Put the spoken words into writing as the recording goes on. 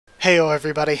Heyo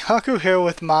everybody, Haku here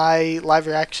with my live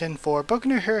reaction for Boku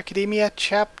no Hero Academia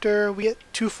chapter, we at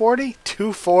 240?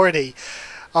 240!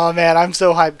 Oh man, I'm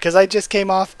so hyped because I just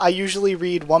came off, I usually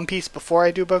read One Piece before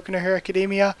I do Boku no Hero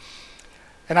Academia,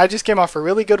 and I just came off a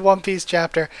really good One Piece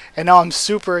chapter, and now I'm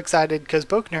super excited because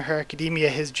Boku no Hero Academia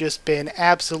has just been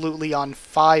absolutely on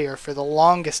fire for the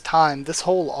longest time, this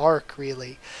whole arc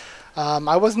really.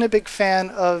 I wasn't a big fan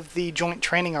of the joint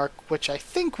training arc, which I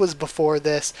think was before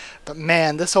this, but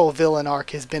man, this whole villain arc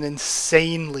has been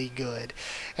insanely good.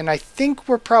 And I think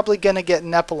we're probably going to get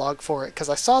an epilogue for it, because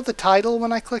I saw the title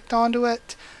when I clicked onto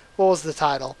it. What was the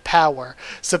title? Power.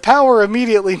 So Power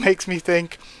immediately makes me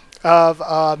think of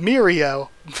Mirio,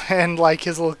 and like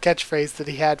his little catchphrase that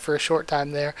he had for a short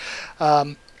time there.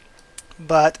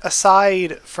 But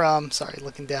aside from, sorry,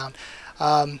 looking down,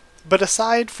 but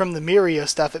aside from the Mirio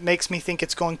stuff, it makes me think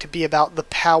it's going to be about the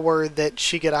power that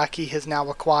Shigaraki has now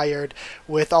acquired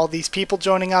with all these people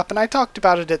joining up, and I talked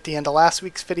about it at the end of last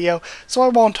week's video, so I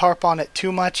won't harp on it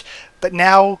too much, but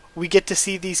now we get to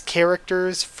see these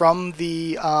characters from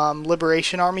the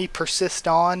Liberation Army persist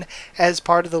on as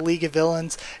part of the League of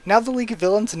Villains. Now the League of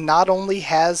Villains not only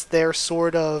has their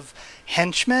sort of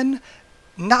henchmen,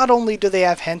 not only do they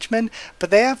have henchmen, but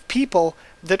they have people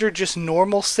that are just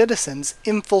normal citizens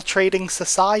infiltrating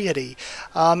society,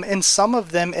 and some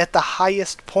of them at the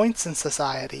highest points in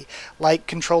society, like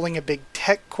controlling a big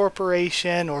tech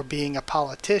corporation, or being a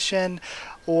politician,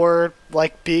 or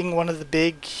like being one of the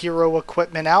big hero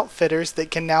equipment outfitters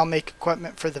that can now make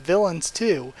equipment for the villains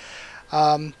too.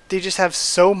 They just have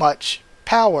so much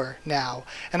power now,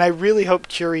 and I really hope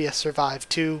Curia survived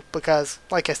too, because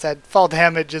like I said, fall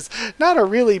damage is not a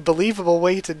really believable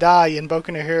way to die in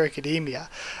Boku no Hero Academia.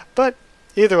 But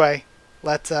either way,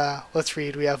 let's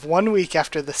read. We have 1 week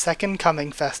after the Second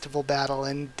Coming Festival battle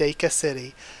in Deka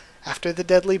City, after the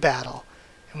deadly battle,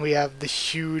 and we have the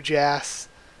huge ass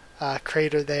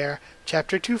crater there.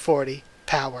 Chapter 240,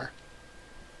 Power.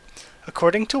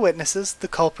 According to witnesses, the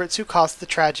culprits who caused the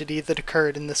tragedy that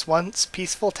occurred in this once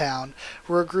peaceful town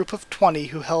were a group of 20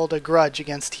 who held a grudge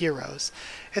against heroes.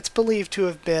 It's believed to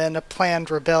have been a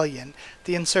planned rebellion.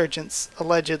 The insurgents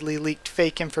allegedly leaked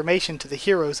fake information to the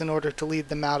heroes in order to lead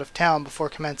them out of town before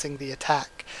commencing the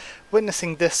attack.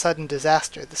 Witnessing this sudden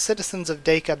disaster, the citizens of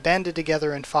Deka banded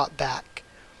together and fought back.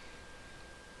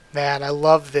 Man, I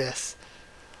love this.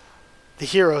 The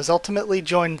heroes ultimately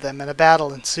joined them and a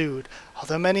battle ensued.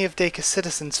 Although many of Deka's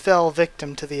citizens fell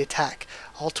victim to the attack,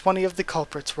 all 20 of the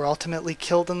culprits were ultimately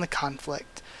killed in the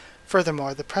conflict.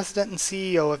 Furthermore, the president and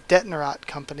CEO of Detnerat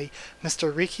Company,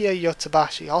 Mr. Rikia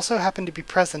Yotsubashi, also happened to be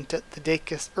present at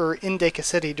in Deka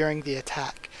City during the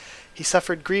attack. He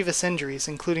suffered grievous injuries,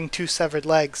 including 2 severed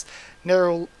legs,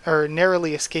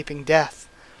 narrowly escaping death.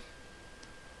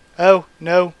 Oh,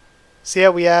 no. So yeah,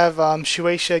 we have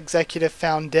Shueisha executive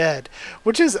found dead,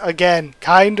 which is, again,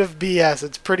 kind of BS.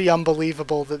 It's pretty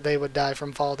unbelievable that they would die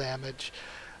from fall damage.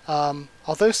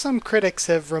 Although some critics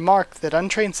have remarked that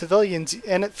untrained civilians,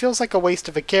 and it feels like a waste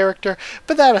of a character,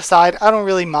 but that aside, I don't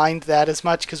really mind that as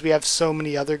much because we have so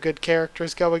many other good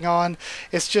characters going on.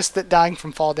 It's just that dying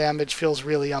from fall damage feels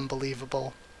really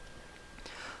unbelievable.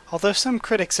 Although some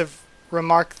critics have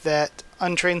remarked that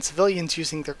untrained civilians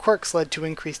using their quirks led to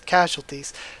increased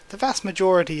casualties, the vast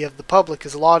majority of the public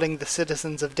is lauding the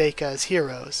citizens of Deka as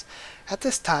heroes. At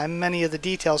this time, many of the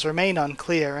details remain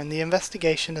unclear, and the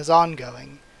investigation is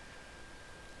ongoing.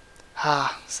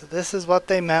 Ah, so this is what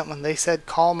they meant when they said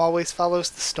calm always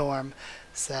follows the storm,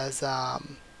 says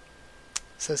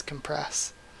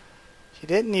Compress. You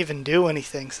didn't even do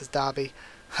anything, says Dabi.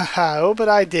 Haha, oh, but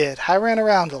I did. I ran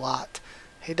around a lot.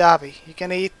 Hey Dabi, you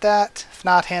gonna eat that? If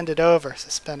not, hand it over,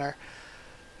 says Spinner.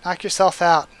 Knock yourself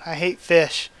out. I hate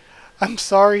fish. I'm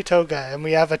sorry, Toga. And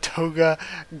we have a Toga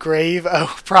grave.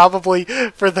 Oh, probably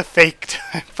for the fake,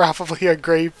 probably a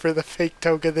grave for the fake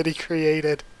Toga that he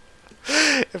created.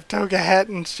 If Toga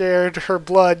hadn't shared her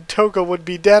blood, Toga would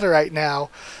be dead right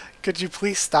now. Could you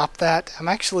please stop that? I'm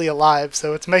actually alive,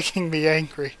 so it's making me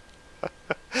angry.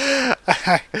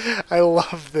 I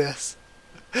love this.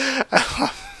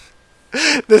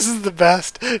 This is the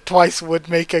best. Twice would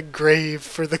make a grave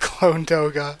for the clone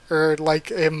Toga, or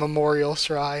like a memorial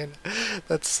shrine.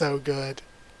 That's so good.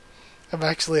 I'm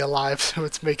actually alive, so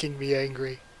it's making me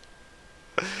angry.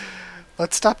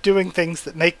 Let's stop doing things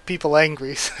that make people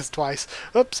angry, says Twice.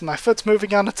 Oops, my foot's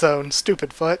moving on its own.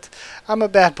 Stupid foot. I'm a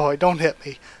bad boy, don't hit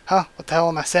me. Huh, what the hell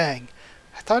am I saying?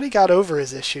 I thought he got over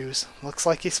his issues. Looks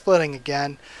like he's splitting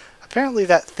again. Apparently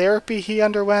that therapy he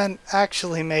underwent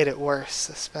actually made it worse,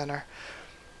 says Spinner.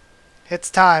 It's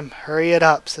time. Hurry it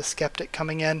up, says Skeptic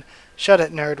coming in. Shut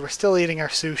it, nerd. We're still eating our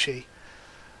sushi.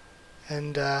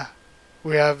 And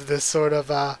We have this sort of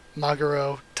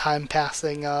Maguro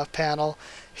time-passing panel.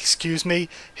 Excuse me,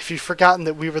 if you've forgotten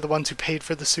that we were the ones who paid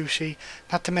for the sushi,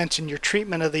 not to mention your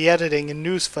treatment of the editing and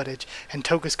news footage, and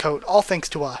Toga's coat, all thanks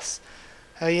to us.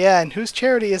 Oh yeah, and whose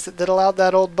charity is it that allowed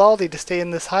that old baldy to stay in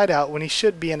this hideout when he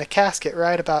should be in a casket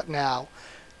right about now?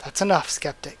 That's enough,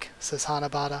 skeptic, says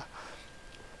Hanabata.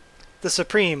 The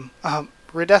Supreme,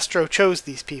 Redestro chose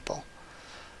these people.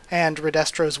 And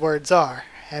Redestro's words are,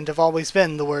 and have always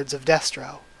been the words of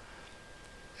Destro.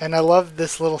 And I love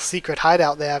this little secret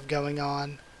hideout they have going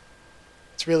on.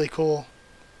 It's really cool.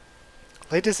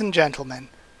 Ladies and gentlemen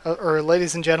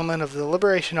of the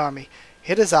Liberation Army,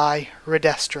 it is I,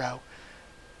 Redestro.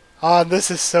 Ah, this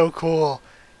is so cool.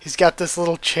 He's got this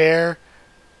little chair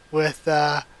with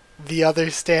the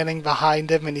others standing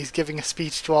behind him, and he's giving a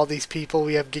speech to all these people.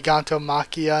 We have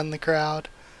Gigantomachia in the crowd.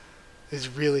 It's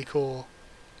really cool.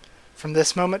 From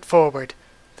this moment forward,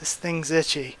 this thing's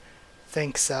itchy,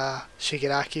 thinks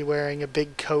Shigaraki, wearing a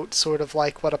big coat sort of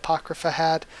like what Apocrypha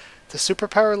had. The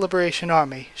Superpower Liberation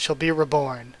Army shall be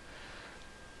reborn.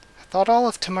 I thought all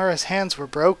of Tamura's hands were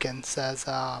broken, says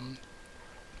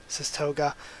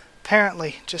Toga.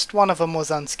 Apparently, just one of them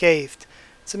was unscathed.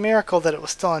 It's a miracle that it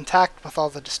was still intact with all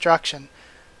the destruction.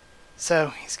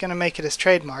 So, he's gonna make it his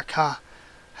trademark, huh?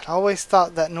 I'd always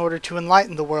thought that in order to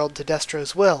enlighten the world to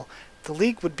Destro's will, the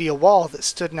League would be a wall that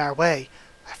stood in our way.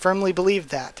 I firmly believed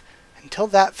that, until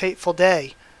that fateful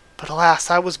day. But alas,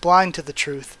 I was blind to the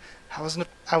truth.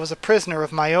 I was a prisoner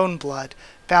of my own blood,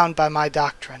 bound by my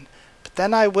doctrine. But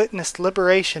then I witnessed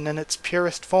liberation in its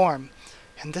purest form,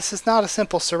 and this is not a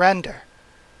simple surrender.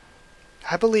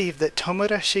 I believe that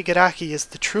Tomura Shigaraki is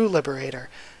the true liberator.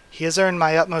 He has earned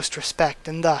my utmost respect,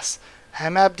 and thus I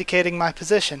am abdicating my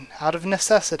position out of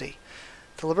necessity.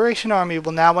 The Liberation Army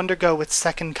will now undergo its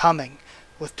second coming,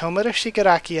 with Tomura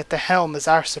Shigaraki at the helm as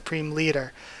our supreme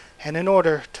leader, and in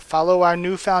order to follow our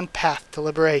newfound path to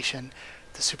liberation,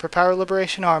 the Superpower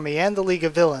Liberation Army and the League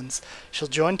of Villains shall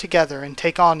join together and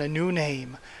take on a new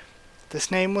name.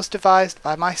 This name was devised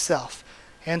by myself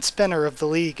and Spinner of the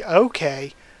League.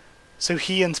 Okay, so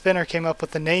he and Spinner came up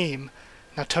with the name.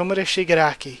 Now Tomura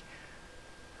Shigaraki.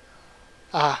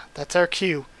 Ah, that's our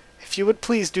cue. If you would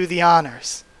please do the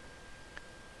honors.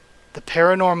 The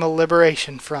Paranormal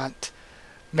Liberation Front.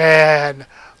 Man,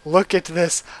 look at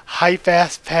this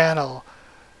hype-ass panel.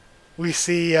 We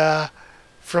see,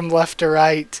 from left to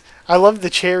right. I love the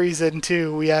cherries in,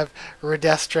 too. We have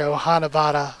Redestro,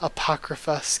 Hanabata,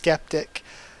 Apocrypha, Skeptic,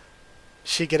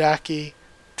 Shigaraki,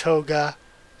 Toga.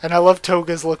 And I love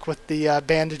Toga's look with the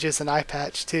bandages and eye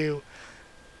patch, too.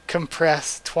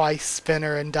 Compress, Twice,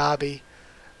 Spinner, and Dabi.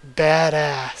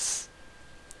 Badass.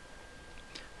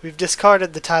 We've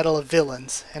discarded the title of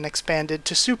villains and expanded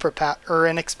to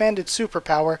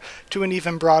superpower to an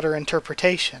even broader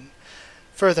interpretation.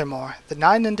 Furthermore, the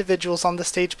 9 individuals on the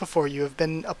stage before you have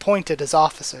been appointed as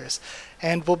officers,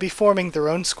 and will be forming their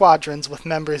own squadrons with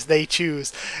members they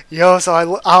choose. Yo,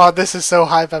 so this is so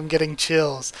hype, I'm getting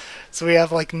chills. So we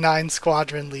have like 9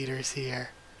 squadron leaders here.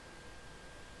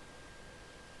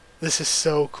 This is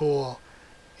so cool.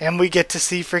 And we get to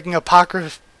see freaking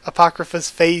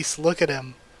Apocrypha's face. Look at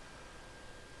him.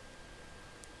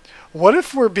 What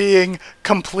if we're being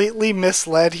completely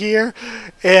misled here,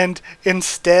 and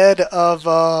instead of,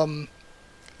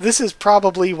 this is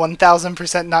probably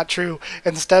 1000% not true.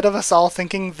 Instead of us all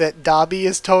thinking that Dabi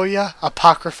is Toya,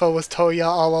 Apocrypha was Toya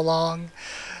all along.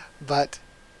 But,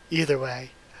 either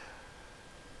way.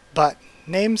 But,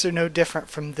 names are no different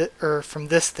from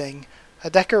this thing. A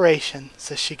decoration,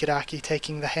 says Shigaraki,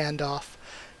 taking the hand off.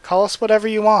 Call us whatever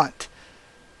you want.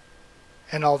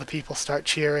 And all the people start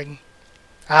cheering.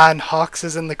 Ah, and Hawks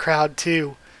is in the crowd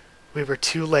too. We were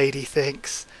too late, he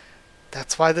thinks.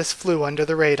 That's why this flew under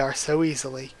the radar so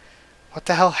easily. What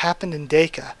the hell happened in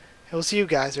Deka? It was you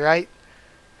guys, right?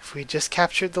 If we'd just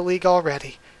captured the League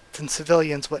already, then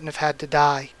civilians wouldn't have had to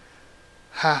die.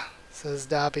 Ha, says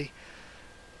Dabi.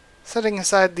 Setting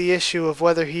aside the issue of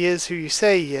whether he is who you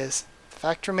say he is, the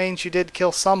fact remains you did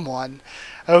kill someone.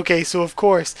 Okay, so of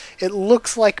course, it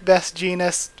looks like Best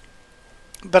Jeanist,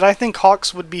 but I think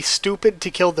Hawks would be stupid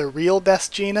to kill the real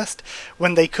Best Jeanist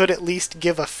when they could at least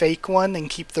give a fake one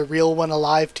and keep the real one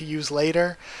alive to use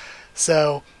later.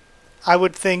 So, I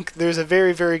would think there's a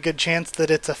very, very good chance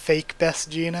that it's a fake Best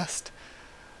Jeanist.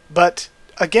 But,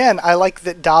 again, I like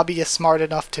that Dabi is smart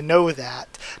enough to know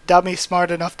that. Dabi's smart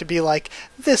enough to be like,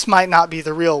 this might not be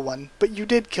the real one, but you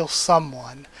did kill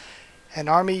someone. An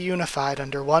army unified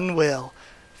under one will,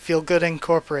 Feel Good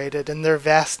Incorporated and their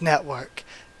vast network,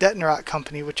 Detnerat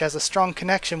Company, which has a strong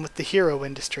connection with the hero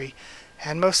industry,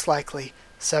 and most likely,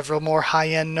 several more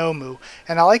high-end Nomu.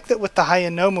 And I like that with the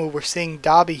high-end Nomu we're seeing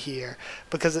Dabi here,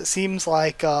 because it seems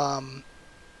like Dabi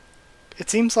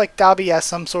has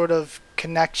some sort of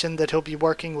connection that he'll be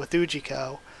working with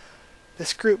Ujiko.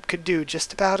 This group could do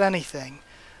just about anything.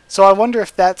 So I wonder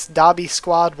if that's Dabi's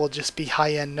squad will just be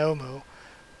high-end Nomu.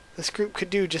 This group could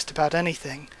do just about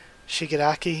anything.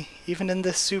 Shigaraki, even in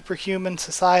this superhuman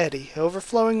society,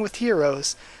 overflowing with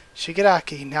heroes,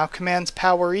 Shigaraki now commands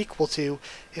power equal to,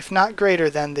 if not greater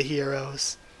than, the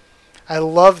heroes. I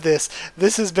love this.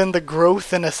 This has been the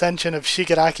growth and ascension of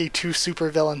Shigaraki to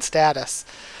supervillain status.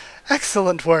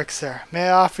 Excellent work, sir. May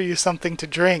I offer you something to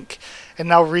drink? And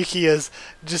now Riki has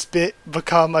just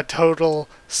become a total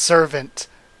servant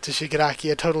to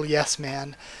Shigaraki, a total yes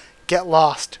man. Get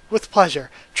lost. With pleasure.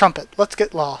 Trumpet, let's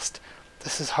get lost.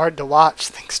 This is hard to watch,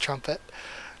 thinks Trumpet.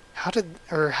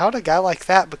 How'd a guy like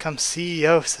that become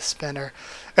CEO, says Spinner.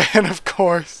 And of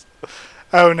course,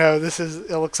 oh no,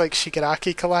 it looks like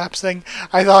Shigaraki collapsing.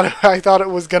 I thought it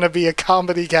was gonna be a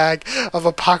comedy gag of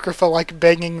Apocrypha like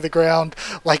banging the ground.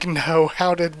 Like, no,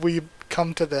 how did we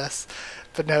come to this?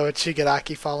 But no, it's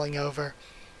Shigaraki falling over.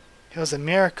 It was a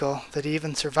miracle that he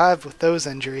even survived with those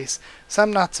injuries, so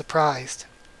I'm not surprised.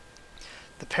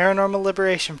 The Paranormal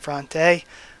Liberation Front, eh?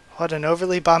 What an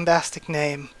overly bombastic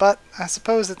name, but I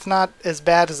suppose it's not as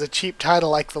bad as a cheap title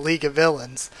like the League of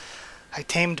Villains. I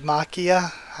tamed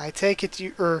Makia. I take it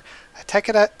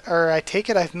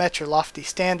I've met your lofty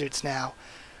standards now.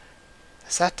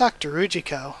 Is that Dr.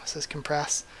 Ujiko? Says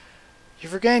Compress.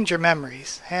 You've regained your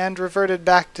memories and reverted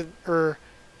back to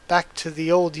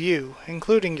the old you,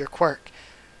 including your quirk.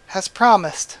 As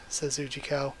promised, says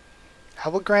Ujiko. I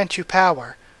will grant you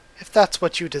power, if that's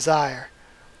what you desire.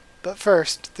 But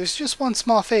first, there's just one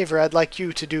small favor I'd like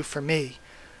you to do for me.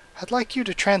 I'd like you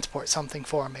to transport something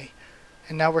for me.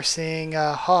 And now we're seeing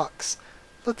Hawks.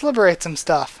 Let's liberate some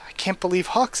stuff. I can't believe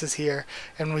Hawks is here.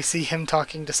 And we see him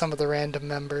talking to some of the random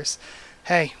members.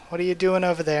 Hey, what are you doing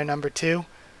over there, number 2? You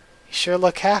sure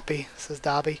look happy, says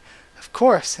Dabi. Of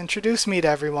course, introduce me to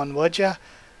everyone, would ya?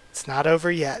 It's not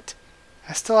over yet.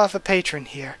 I still have a patron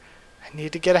here. I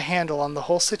need to get a handle on the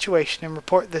whole situation and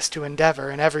report this to Endeavor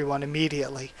and everyone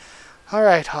immediately.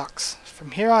 Alright, Hawks.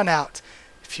 From here on out,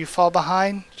 if you fall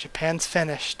behind, Japan's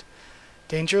finished.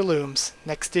 Danger looms.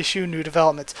 Next issue, new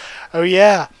developments. Oh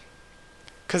yeah,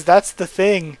 because that's the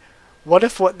thing. What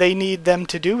if what they need them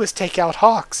to do is take out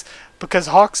Hawks? Because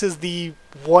Hawks is the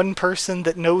one person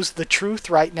that knows the truth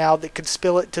right now that could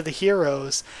spill it to the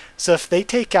heroes. So if they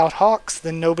take out Hawks,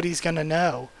 then nobody's gonna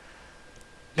know.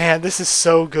 Man, this is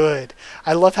so good.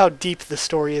 I love how deep the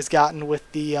story has gotten with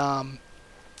the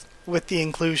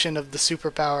inclusion of the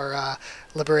Superpower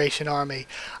Liberation Army.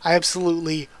 I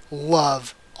absolutely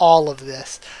love all of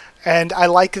this. And I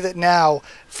like that now,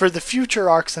 for the future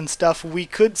arcs and stuff, we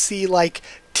could see like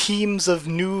teams of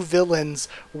new villains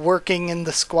working in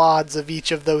the squads of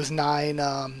each of those nine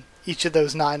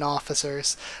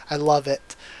officers. I love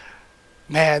it.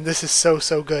 Man, this is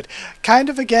so good. Kind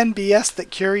of again BS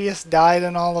that Curious died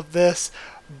in all of this,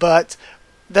 but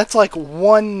that's like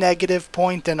one negative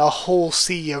point in a whole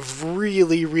sea of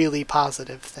really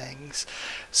positive things.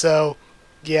 So,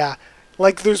 yeah.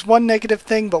 Like, there's one negative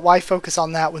thing, but why focus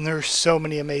on that when there's so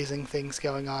many amazing things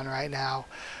going on right now?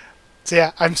 So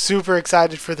yeah, I'm super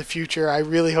excited for the future. I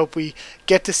really hope we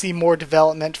get to see more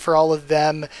development for all of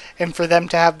them, and for them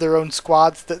to have their own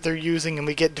squads that they're using, and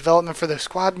we get development for their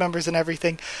squad members and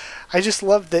everything. I just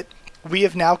love that we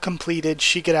have now completed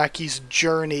Shigaraki's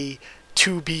journey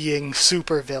to being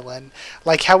supervillain.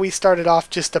 Like how he started off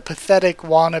just a pathetic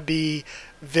wannabe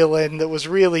villain that was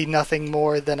really nothing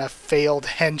more than a failed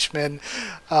henchman.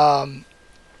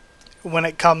 When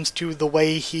it comes to the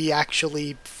way he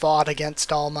actually fought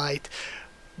against All Might.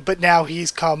 But now he's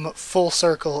come full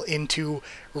circle into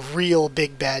real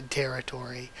big bad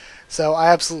territory. So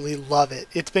I absolutely love it.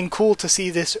 It's been cool to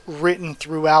see this written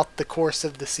throughout the course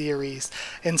of the series,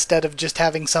 instead of just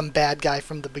having some bad guy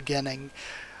from the beginning.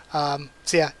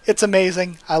 So yeah, it's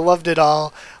amazing. I loved it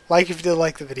all. Like if you did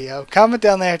like the video. Comment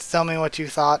down there to tell me what you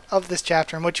thought of this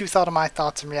chapter and what you thought of my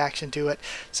thoughts and reaction to it.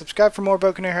 Subscribe for more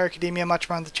Boku no Hero Academia, much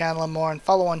more on the channel and more. And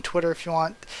follow on Twitter if you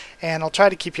want. And I'll try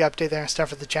to keep you updated there and stuff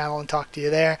for the channel and talk to you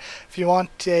there. If you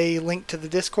want a link to the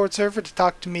Discord server to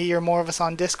talk to me or more of us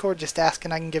on Discord, just ask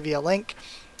and I can give you a link.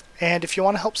 And if you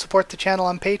want to help support the channel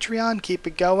on Patreon, keep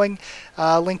it going.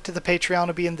 Link to the Patreon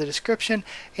will be in the description.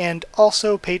 And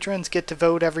also, patrons get to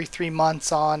vote every 3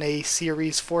 months on a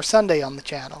series for Sunday on the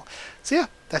channel. So yeah,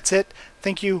 that's it.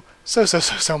 Thank you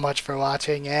so much for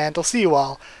watching, and I'll see you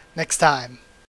all next time.